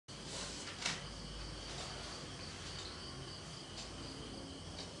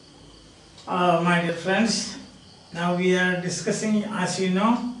My dear friends, now we are discussing, as you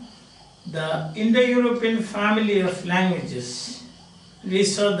know, the Indo-European family of languages. We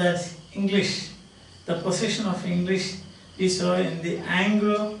saw that English, the position of English, we saw in the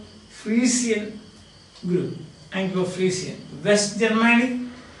Anglo-Frisian group, Anglo-Frisian, West Germanic,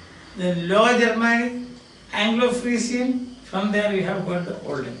 then Lower Germanic, Anglo-Frisian, from there we have got the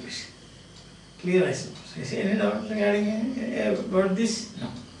Old English. Clear, I suppose. Is there any doubt regarding about this? No.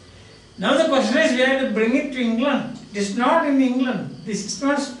 Now the question is, we have to bring it to England. It is not in England. This is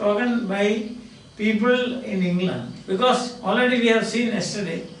not spoken by people in England. Because already we have seen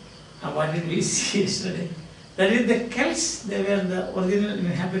yesterday, what did we see yesterday? That is the Celts, they were the original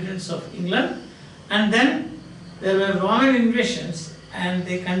inhabitants of England. And then there were Roman invasions and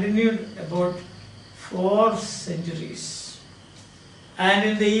they continued about 4 centuries. And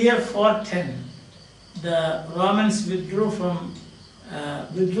in the year 410, the Romans withdrew from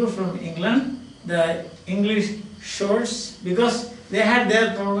England, the English shores, because they had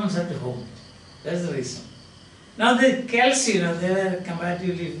their problems at home. That's the reason. Now the Celts, they were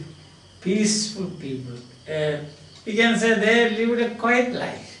comparatively peaceful people. We can say they lived a quiet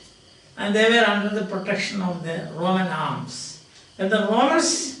life, and they were under the protection of the Roman arms. When the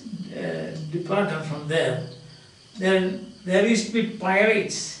Romans departed from there, then there used to be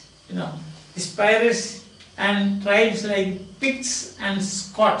pirates, these pirates and tribes like Picts and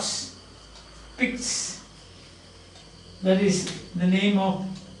Scots. Picts, that is the name of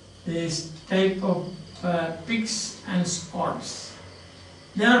this type of Picts and Scots.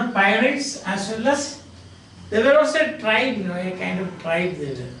 They are pirates as well as they were also a tribe, a kind of tribe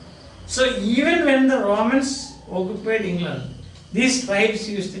they were. So even when the Romans occupied England, these tribes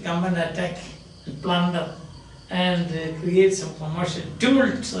used to come and attack and plunder and create some commercial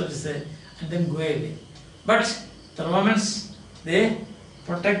tumult, so to say, and then go away. But the Romans, they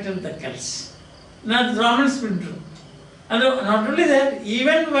protected the Celts. Now the Romans withdrew. And not only that,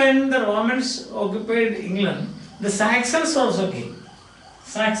 even when the Romans occupied England, the Saxons also came.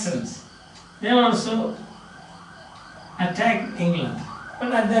 Saxons, they also attacked England.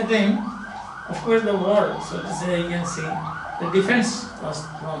 But at that time, of course the wall, so to say, you can see, the defense was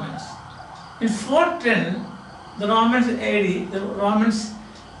Romans. In 410, the Romans AD, the Romans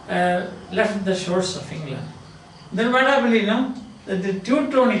left the shores of England. Then what happened, that the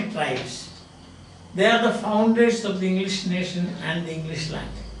Teutonic tribes, they are the founders of the English nation and the English land.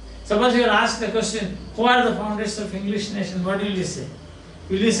 Suppose you are asked the question, who are the founders of English nation? What will you say?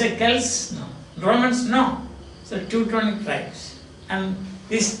 Will you say Celts? No. Romans? No. So Teutonic tribes. And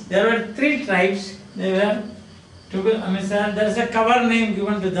there were 3 tribes. They were, there is a cover name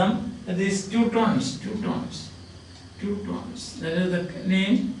given to them. That is Teutons. Teutons. That is the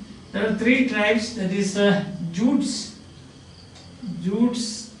name. There are 3 tribes. That is Jutes,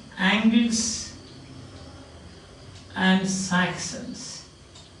 Angles, and Saxons.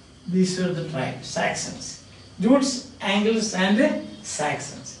 These were the tribes, Saxons. Jutes, Angles, and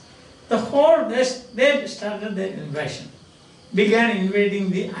Saxons. The whole, they started their invasion, began invading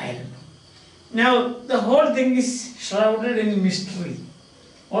the island. Now, the whole thing is shrouded in mystery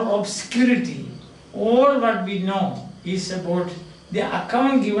or obscurity. All what we know is about the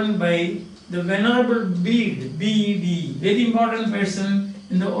account given by the Venerable Bede, B-E-D, very important person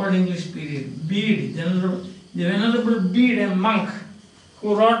in the Old English period. Bede, the Venerable Bede, a monk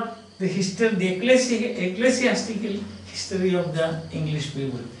who wrote the history, the ecclesiastical history of the English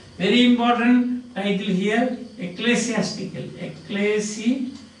people. Very important title here, ecclesiastical.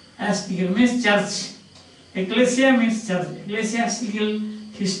 Ecclesiastical means church. Ecclesia means church. Ecclesiastical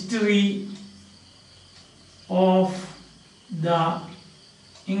history of the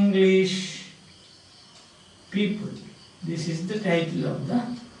English people. This is the title of the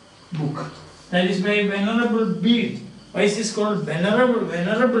book. That is by Venerable Bede. Why is this called Venerable?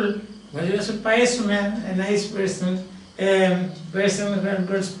 Venerable, because he was a pious man, a nice person, a person who had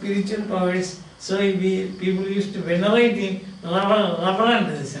got spiritual powers. So people used to venerate him.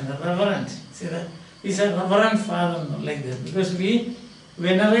 Reverend. See that? He's a reverend father, like that, because we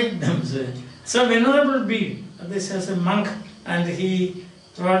venerate them. So Venerable Bede, this is a monk, and he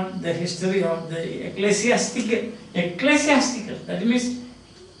wrote the history of the ecclesiastical, that means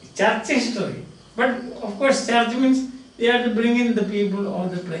church history. But of course church means they have to bring in the people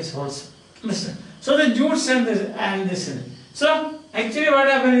of the place also. Understand? So the Jutes and this. So actually what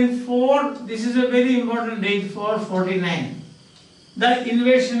happened in this is a very important date, 449. The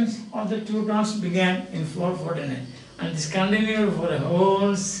invasions of the Teutons began in 449 and this continued for a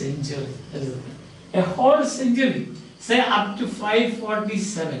whole century. A whole century, say up to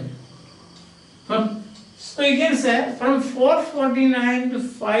 547. From So you can say from 449 to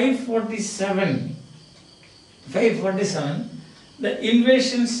 547, the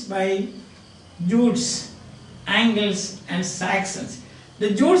invasions by Jutes, Angles and Saxons.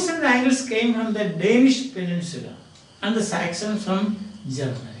 The Jutes and the Angles came from the Danish peninsula and the Saxons from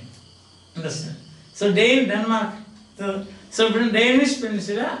Germany. Understand? So Denmark, so from Danish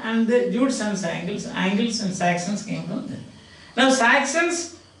peninsula and the Jutes and Angles and Saxons came from there. Now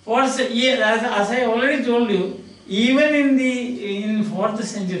Saxons, as I already told you, even in 4th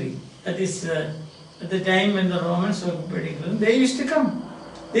century, that is at the time when the Romans were occupied England, they used to come.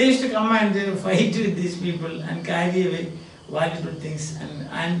 They used to come and fight with these people and carry away valuable things,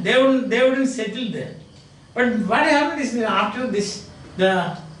 and they wouldn't settle there. But what happened is that after this,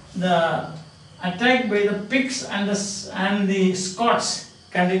 the attack by the Picts and the Scots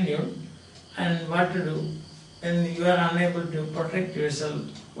continued, and what to do? When you are unable to protect yourself,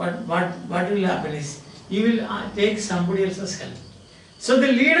 what will happen is you will take somebody else's help. So the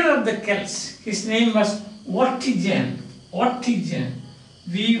leader of the Celts, his name was Vortigern,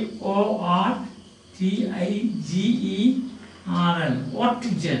 V-O-R-T-I-G-E-R-N,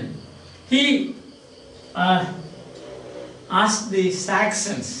 Vortigern. He asked the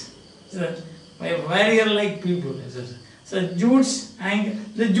Saxons, warrior-like people, so Jutes,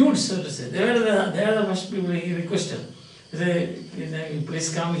 so to say, they were the first people he requested. He said,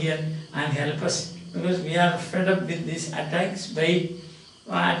 please come here and help us, because we are fed up with these attacks by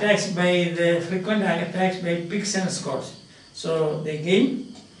the frequent attacks by Picts and Scots. So they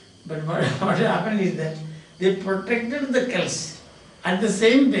came, but what happened is that they protected the Celts. At the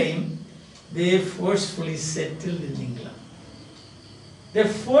same time, they forcefully settled in England. They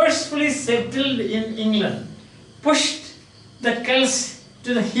forcefully settled in England, pushed the Celts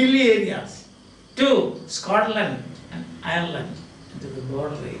to the hilly areas, to Scotland and Ireland, to the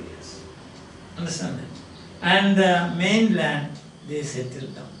border areas. Understand that? And the mainland, they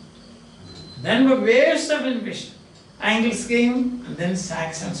settled down. Then the waves of invasion. Angles came, and then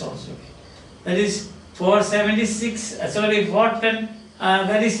Saxons also came. That is 410,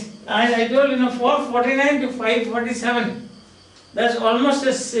 that is, I told you, 449 to 547. That's almost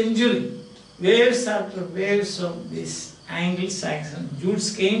a century. Waves after waves of these Anglo-Saxon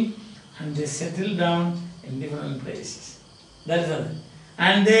Jutes came, and they settled down in different places. That's all.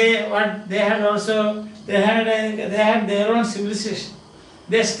 And they had their own civilization.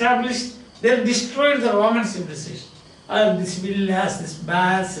 They destroyed the Roman civilization. These villas, these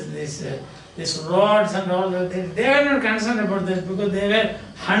baths, these roads and all that. They were not concerned about that, because they were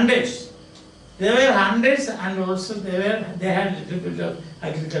hundreds. And also they had a little bit of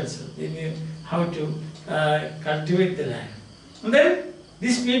agriculture. They knew how to cultivate the land. And then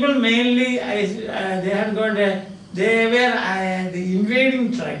these people mainly, they were the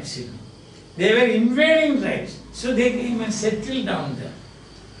invading tribes. They were invading tribes. So they came and settled down there.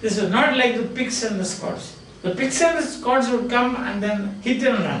 This was not like the Picts and the Scots. The Picts and the Scots would come and then hit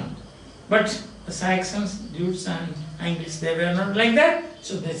and run. But the Saxons, Jutes and Angles, they were not like that.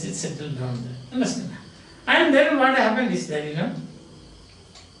 So they settled down there. Understand? And then what happened is that,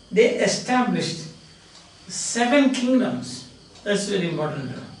 they established 7 kingdoms. That's very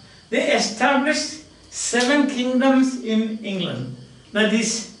important. They established 7 kingdoms in England. That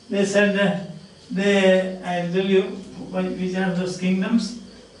is, they said, I'll tell you which are those kingdoms.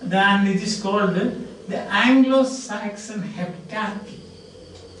 Then it is called the Anglo-Saxon Heptarchy.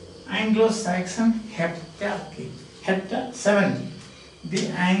 Anglo-Saxon Heptarchy. 7.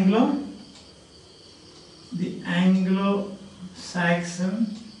 The Anglo-Saxon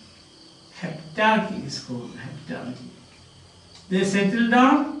Heptarchy is called Heptarchy. They settled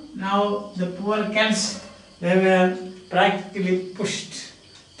down. Now the poor Celts, they were practically pushed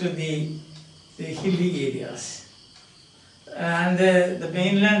to the hilly areas. And the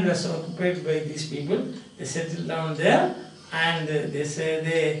mainland was occupied by these people. They settled down there, and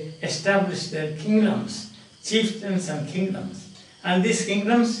they established their kingdoms, chieftains and kingdoms. And these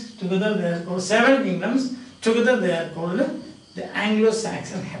kingdoms, together they are called 7 kingdoms, together they are called the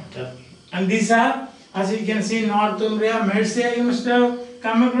Anglo-Saxon Heptarchy. And these are, as you can see, Northumbria, Mercia. You must have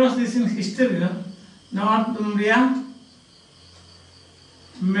come across this in history, Northumbria,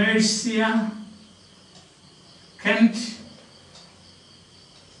 Mercia, Kent,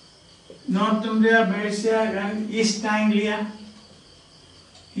 Northumbria, Mercia, and East Anglia,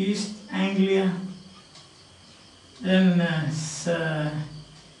 then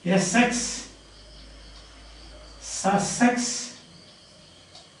Essex, Sussex,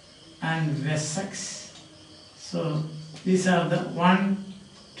 and Wessex. So these are the 1,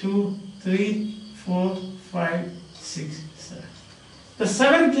 2, 3, 4, 5, 6, 7. The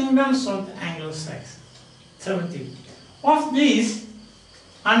 7 kingdoms of the Anglo-Saxons. 70. Of these,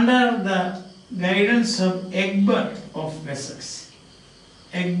 under the guidance of Egbert of Wessex,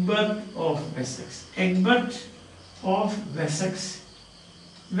 Egbert of Wessex, Egbert of Wessex,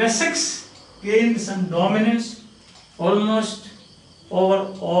 Wessex gained some dominance almost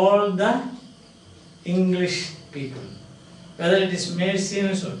over all the English people, whether it is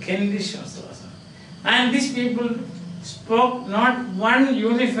Mercians or Kentish or so on. And these people spoke not one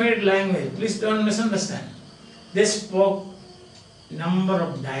unified language. Please don't misunderstand. They spoke number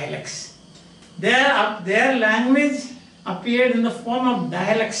of dialects. Their language appeared in the form of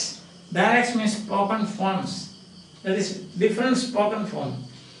dialects. Dialects means spoken forms. That is different spoken form.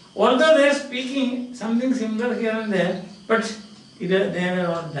 Although they are speaking something similar here and there, but they were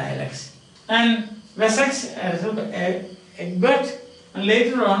all dialects. And Wessex, Egbert, and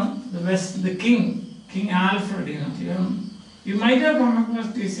later on the King Alfred. You might have come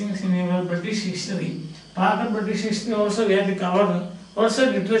across these things in your British history. Part of British history also we have to cover.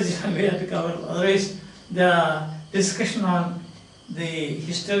 Also literature we have to cover. Otherwise, the discussion on the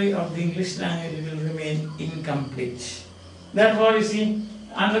history of the English language will remain incomplete. Therefore, you see,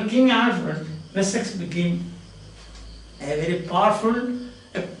 under King Alfred, Wessex became a very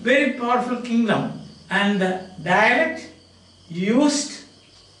powerful kingdom, and the dialect used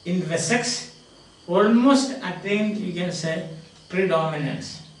in Wessex almost attained, you can say,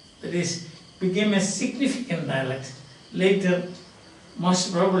 predominance. That is, became a significant dialect. Later,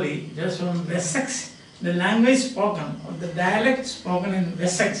 most probably, just from Wessex, the language spoken, or the dialect spoken in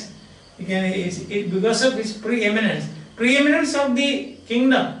Wessex, because of its preeminence of the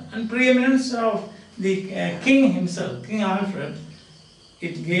kingdom and preeminence of the king himself, King Alfred,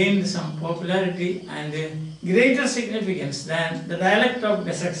 it gained some popularity and greater significance than the dialect of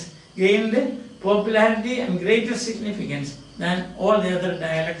Wessex gained popularity and greater significance than all the other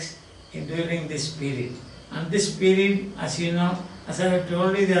dialects during this period. And this period, as you know, as I have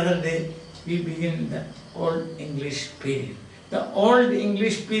told you the other day, we begin the Old English period. The Old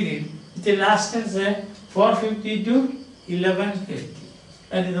English period, it lasted 450 to 1150.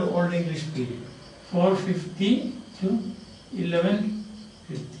 That is the Old English period. 450 to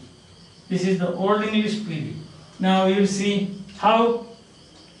 1150. This is the Old English period. Now you will see how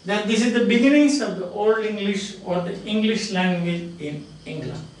that this is the beginnings of the Old English or the English language in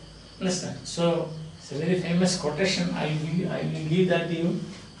England. Understand? So it's a very famous quotation. I will give that to you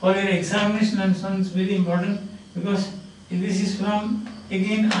for your examination, and so it's very important because this is from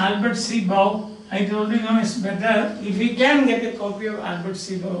again Albert C. Bow. I told you now it's better if you can get a copy of Albert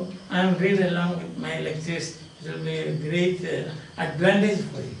C. Bow and read along with my lectures. It will be a great advantage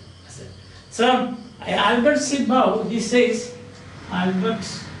for you. So Albert C. Bow, he says, Albert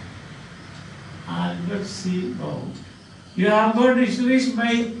C. Bow. You have got dictionaries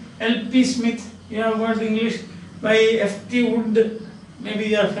by L.P. Smith. You have got English by F.T. Wood. Maybe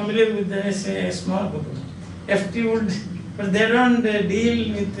you are familiar with this small book. F.T. Wood, but they don't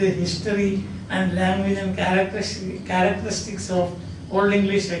deal with the history and language and characteristics of Old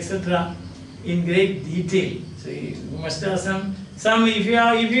English, etc. in great detail. So you must have some if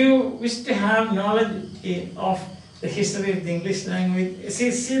you wish to have knowledge of the history of the English language,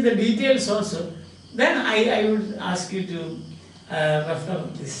 see the details also, then I would ask you to refer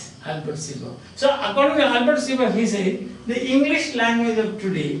this Albert C. Bow. So according to Albert C. Bow, he said, the English language of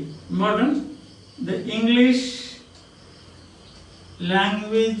today, modern, the English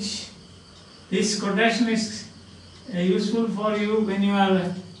language, this quotation is useful for you when you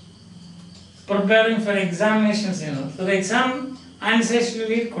are preparing for examinations, For the exam answers you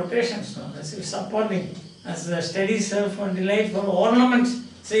need quotations, That's supporting. As the studies serve for delight, for ornament,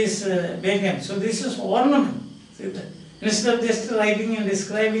 says Bacon. So this is ornament. Instead of just writing and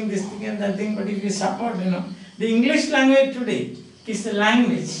describing this thing and that thing, but if you support, the English language today is the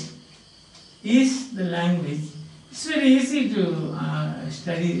language. It's very easy to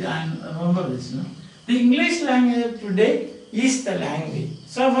study and remember this, The English language today is the language.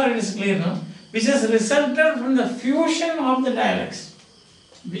 So far it is clear, Which has resulted from the fusion of the dialects,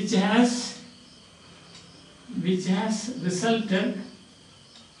 which has resulted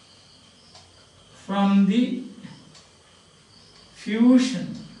from the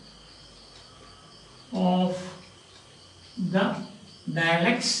fusion of the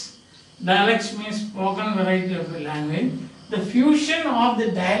dialects. Dialects means spoken variety of the language. The fusion of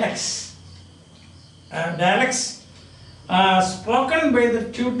the dialects. Dialects spoken by the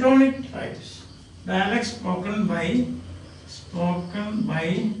Teutonic tribes. Dialects spoken by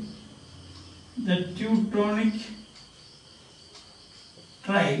the Teutonic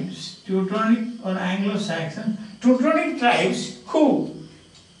tribes, Teutonic or Anglo-Saxon, Teutonic tribes who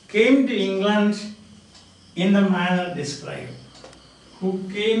came to England in the manner described. Who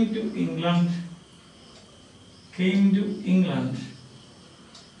came to England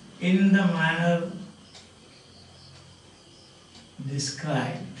in the manner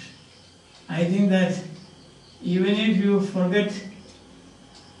described. I think that even if you forget,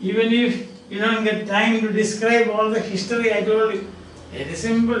 even if you don't get time to describe all the history I told you, it is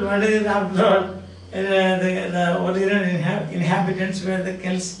simple. What is it after all? The original inhabitants were the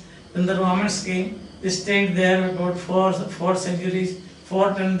Celts. When the Romans came, they stayed there about four centuries,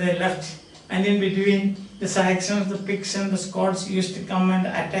 fought and they left. And in between, the Saxons, the Picts and the Scots used to come and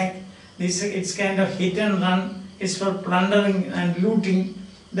attack. It's kind of hit and run. It's for plundering and looting.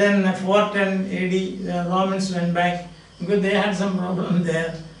 Then 410 AD, the Romans went back because they had some problem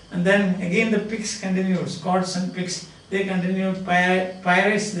there. And then again the Picts continued, Scots and Picts, they continued,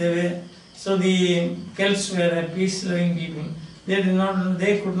 pirates they were. So the Celts were peace-loving people. They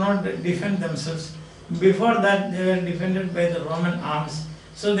could not defend themselves. Before that, they were defended by the Roman arms.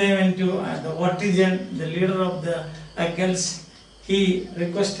 So they went to the Vortigern, the leader of the Celts. He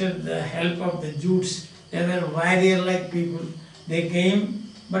requested the help of the Jutes. They were warrior-like people. They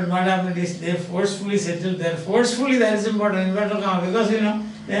came, but what happened is they forcefully settled there. Forcefully, that is important. Because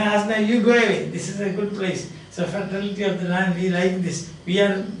they asked them, you go away. This is a good place. So fertility of the land, we like this. We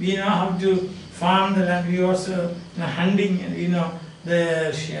know how to farm the land. We also hunting and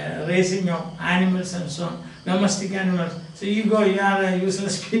the raising of animals and so on, domestic animals. So you go, you are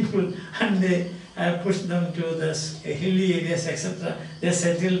useless people, and they push them to the hilly areas, etc. They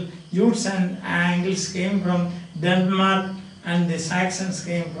settled. Jutes and Angles came from Denmark, and the Saxons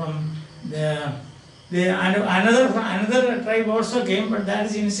came from another tribe also came, but that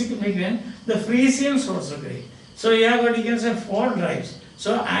is insignificant. The Frisians also came. So you can say 4 tribes.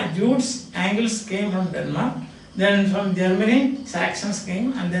 So Jutes, Angles came from Denmark, then from Germany, Saxons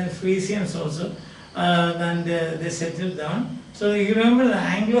came, and then Frisians also. Then they settled down. So you remember the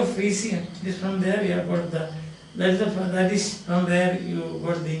Anglo-Frisian, it is from there you have got that is from there you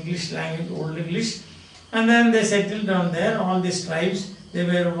got the English language, Old English. And then they settled down there, all these tribes. They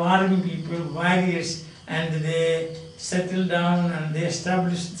were warring people, warriors, and they settled down and they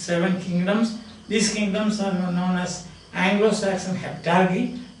established 7 kingdoms. These kingdoms are known as Anglo-Saxon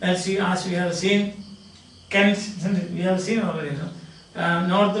heptarchy. As we have seen, Kent, we have seen already.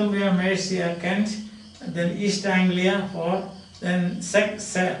 Northumbria, Mercia, Kent, then East Anglia, then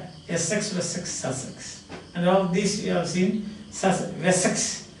Essex, Wessex, Sussex. And all these we have seen.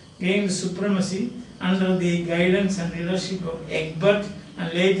 Wessex gained supremacy under the guidance and leadership of Egbert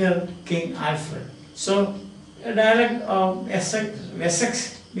and later King Alfred. So a dialect of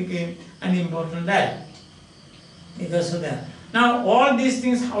Wessex became an important dialect because of that. Now all these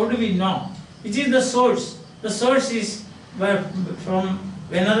things, how do we know? Which is the source? The source is from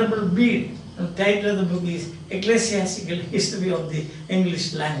Venerable Bede. The title of the book is Ecclesiastical History of the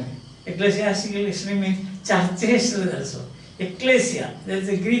English Language. Ecclesiastical history means church history also. Ecclesia, there is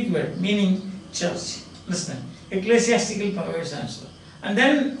a Greek word meaning church. Listen, ecclesiastical powers and so. And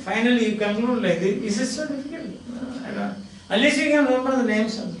then finally you conclude like this. Is it so difficult? Unless you can remember the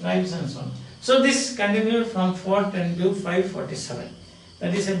names of the tribes and so on. So this continued from 410 to 547.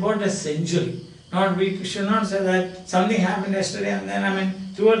 That is about a century. We should not say that something happened yesterday and then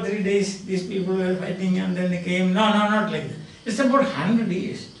 2 or 3 days these people were fighting and then they came. No, not like that. It's about 100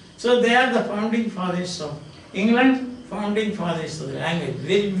 years. So they are the founding fathers of England, founding fathers of the language.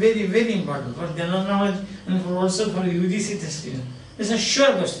 Very, very, very important for general knowledge and also for UGC testing. It's a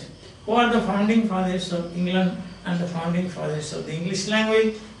sure question. Who are the founding fathers of England and the founding fathers of the English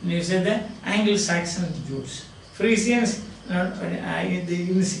language? And you say the Anglo-Saxon Jutes. Frisians,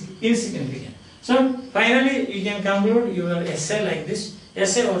 insignificant. So finally you can conclude your essay like this.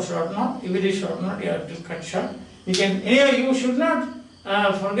 Essay or short note. If it is short note, you have to cut short. Anyway, you should not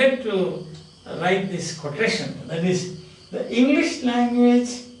forget to write this quotation. That is, the English language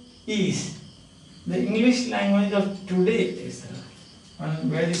is, the English language of today is one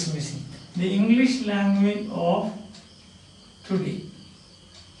word is missing. The English language of today.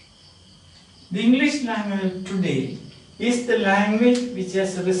 The English language of today is the language which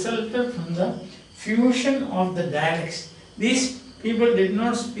has resulted from the fusion of the dialects. These people did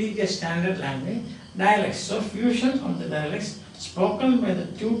not speak a standard language, dialects. So fusion of the dialects spoken by the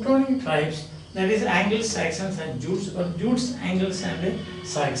Teutonic tribes, that is Anglo-Saxons and Jutes, or Jutes, Angles and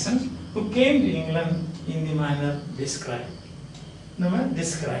Saxons, who came to England in the manner described.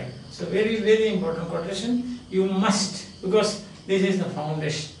 So very, very important quotation. You must, because this is the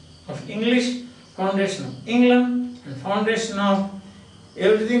foundation of English, foundation of England, and foundation of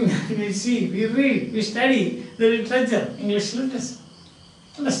everything that we see, we read, we study, the literature, English literature.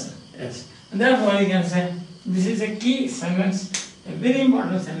 Understand? Yes. And therefore you can say, This is a key sentence, a very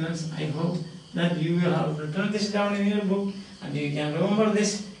important sentence. I hope that you will have written this down in your book and you can remember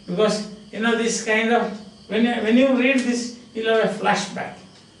this, because this kind of, when you read this, you will have a flashback.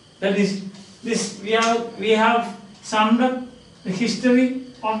 That is, this we have summed up the history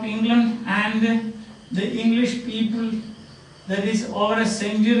of England and the English people, that is over a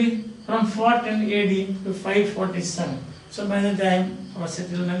century, from 410 AD to 547. So by the time our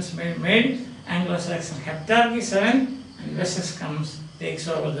settlements made Anglo-Saxon heptarchy 7 and Wessex takes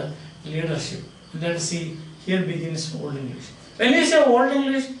over the leadership. And let us see, here begins Old English. When we say Old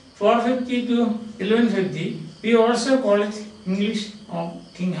English, 450 to 1150, we also call it English of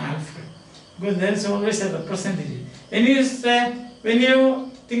King Alfred, because there is always a representative. When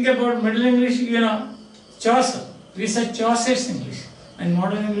you think about Middle English, Chaucer, we say Chaucer's English, and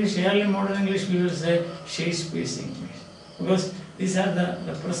modern English, early modern English, we will say Shakespeare's English, because these are the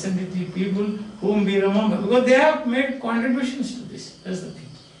representative people whom we remember, because they have made contributions to this. That's the thing.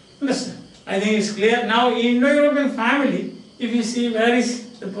 Understand? I think it's clear. Now, Indo-European family, if you see where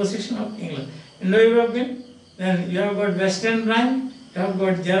is the position of England, Indo-European, then you have got Western branch, you have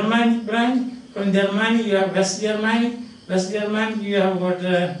got Germanic branch. From Germany you have West Germanic. West Germanic you have got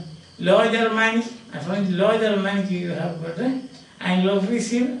Low Germanic. And from Low Germanic you have got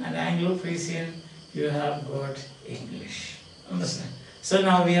Anglo-Frisian, and Anglo-Frisian you have got English. Understand? So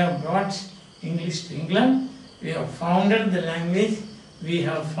now we have brought English to England. We have founded the language. We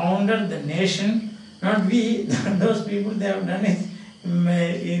have founded the nation. Not we, those people, they have done it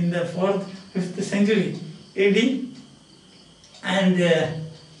in the 4th, 5th century AD. And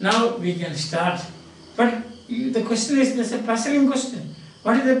now we can start. But the question is, there's a puzzling question.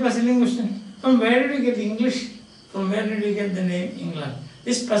 What is the puzzling question? From where did you get English? From where did you get the name England?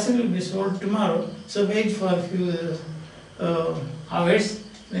 This puzzle will be solved tomorrow. So wait for a few hours.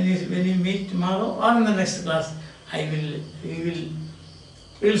 When you meet tomorrow or in the next class, we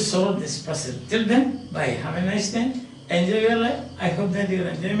will solve this puzzle. Till then, bye. Have a nice day. Enjoy your life. I hope that you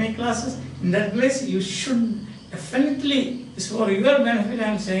enjoy my classes. In that place, you should definitely, it's for your benefit I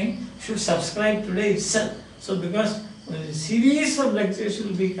am saying, should subscribe today itself. So because a series of lectures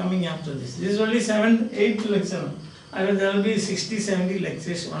will be coming after this. This is only 7, 8 lectures. There will be 60, 70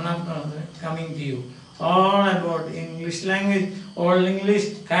 lectures one after another coming to you. All about English language, Old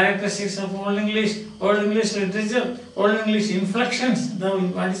English, characteristics of Old English literature, Old English inflections.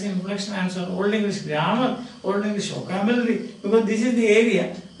 What is inflection? Answer. Old English grammar, Old English vocabulary. Because this is the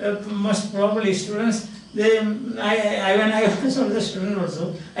area most probably students. When I was a student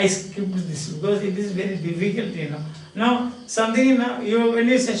also, I skipped this because it is very difficult, Now something when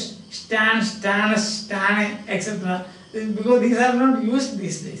you say stand, etc. Because these are not used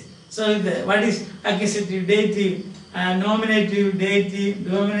these days. So what is accusative, dative, nominative, dative,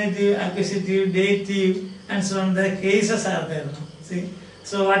 dominative, accusative, dative, and so on. The cases are there now. See.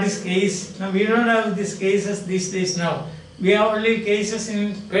 So what is case? Now we don't have these cases these days now. We have only cases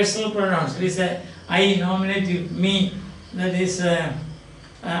in personal pronouns. We say I, nominative, me, that is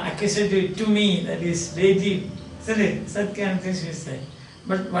accusative, to me, that is dative. Isn't it? Such kind of things we say.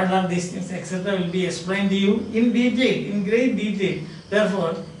 But what are these things, etc. will be explained to you in detail, in great detail.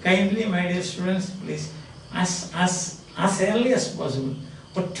 Therefore, kindly, my dear students, please, as early as possible,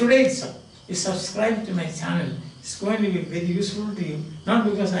 but today itself, you subscribe to my channel. It's going to be very useful to you, not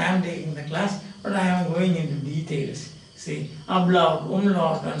because I am taking the class, but I am going into details. See, ablaut,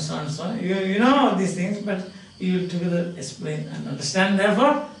 umlaut, and so on and so on. You know these things, but you will together explain and understand.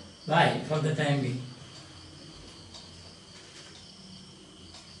 Therefore, bye for the time being.